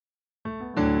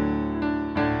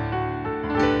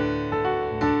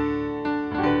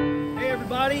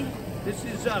This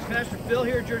is Pastor Phil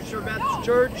here at Jersey Shore Baptist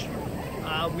Church.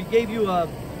 We gave you an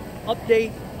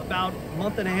update about a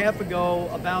month and a half ago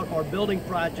about our building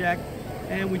project,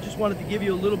 and we just wanted to give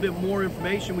you a little bit more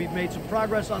information. We've made some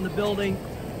progress on the building.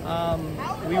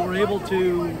 We were able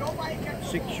to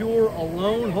secure a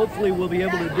loan. Hopefully we'll be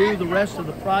able to do the rest of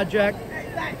the project.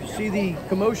 You see the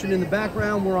commotion in the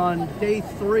background. We're on day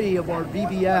 3 of our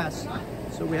VBS.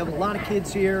 So we have a lot of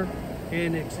kids here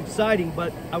and it's exciting,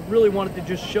 but I really wanted to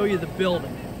just show you the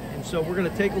building. And so we're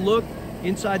gonna take a look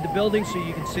inside the building so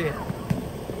you can see it.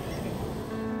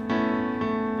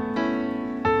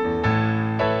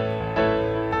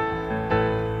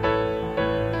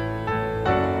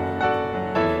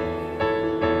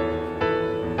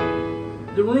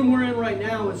 The room we're in right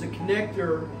now is a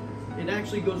connector. It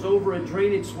actually goes over a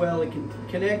drainage swell. It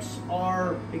connects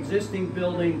our existing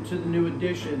building to the new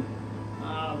addition.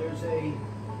 There's a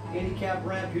handicap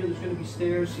ramp here. There's going to be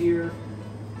stairs here.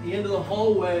 At the end of the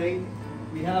hallway,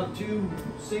 we have 2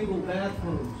 single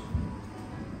bathrooms.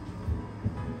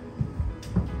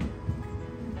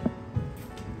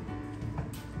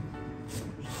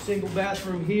 There's a single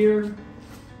bathroom here,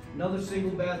 another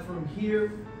single bathroom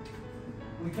here.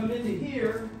 We come into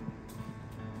here,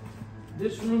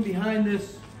 this room behind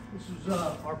this is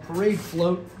our parade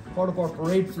float, part of our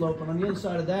parade float, but on the other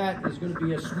side of that is going to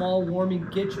be a small warming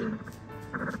kitchen.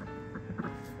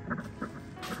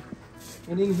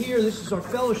 And in here, this is our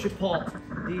fellowship hall.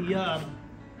 The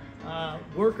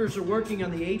workers are working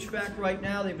on the HVAC right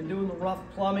now. They've been doing the rough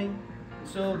plumbing.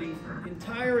 So the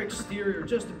entire exterior,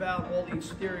 just about all the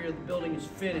exterior of the building is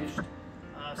finished.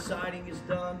 Siding is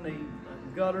done, the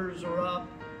gutters are up,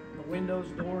 the windows,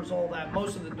 doors, all that.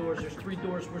 Most of the doors, there's 3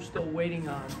 doors we're still waiting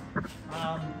on.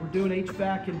 We're doing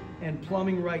HVAC and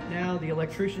plumbing right now. The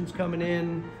electrician's coming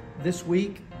in this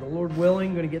week, the Lord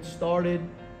willing, going to get started,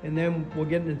 and then we'll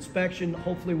get an inspection.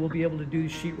 Hopefully we'll be able to do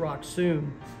the sheetrock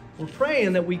soon. We're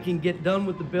praying that we can get done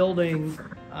with the building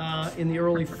in the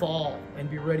early fall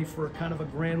and be ready for kind of a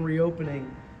grand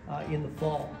reopening in the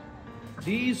fall.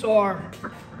 These are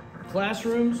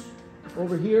classrooms.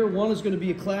 Over here, one is going to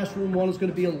be a classroom, one is going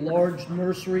to be a large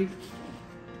nursery.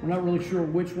 We're not really sure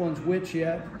which one's which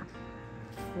yet.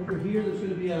 Over here, there's going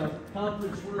to be a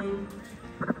conference room.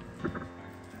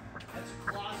 That's a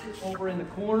closet over in the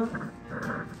corner.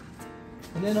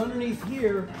 And then underneath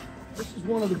here, this is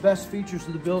one of the best features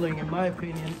of the building, in my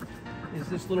opinion, is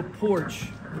this little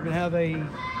porch. We're going to have a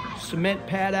cement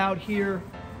pad out here.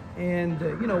 And,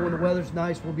 you know, when the weather's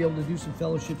nice, we'll be able to do some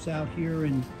fellowships out here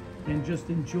and just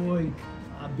enjoy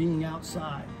being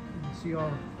outside. You can see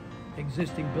our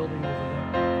existing building over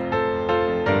there.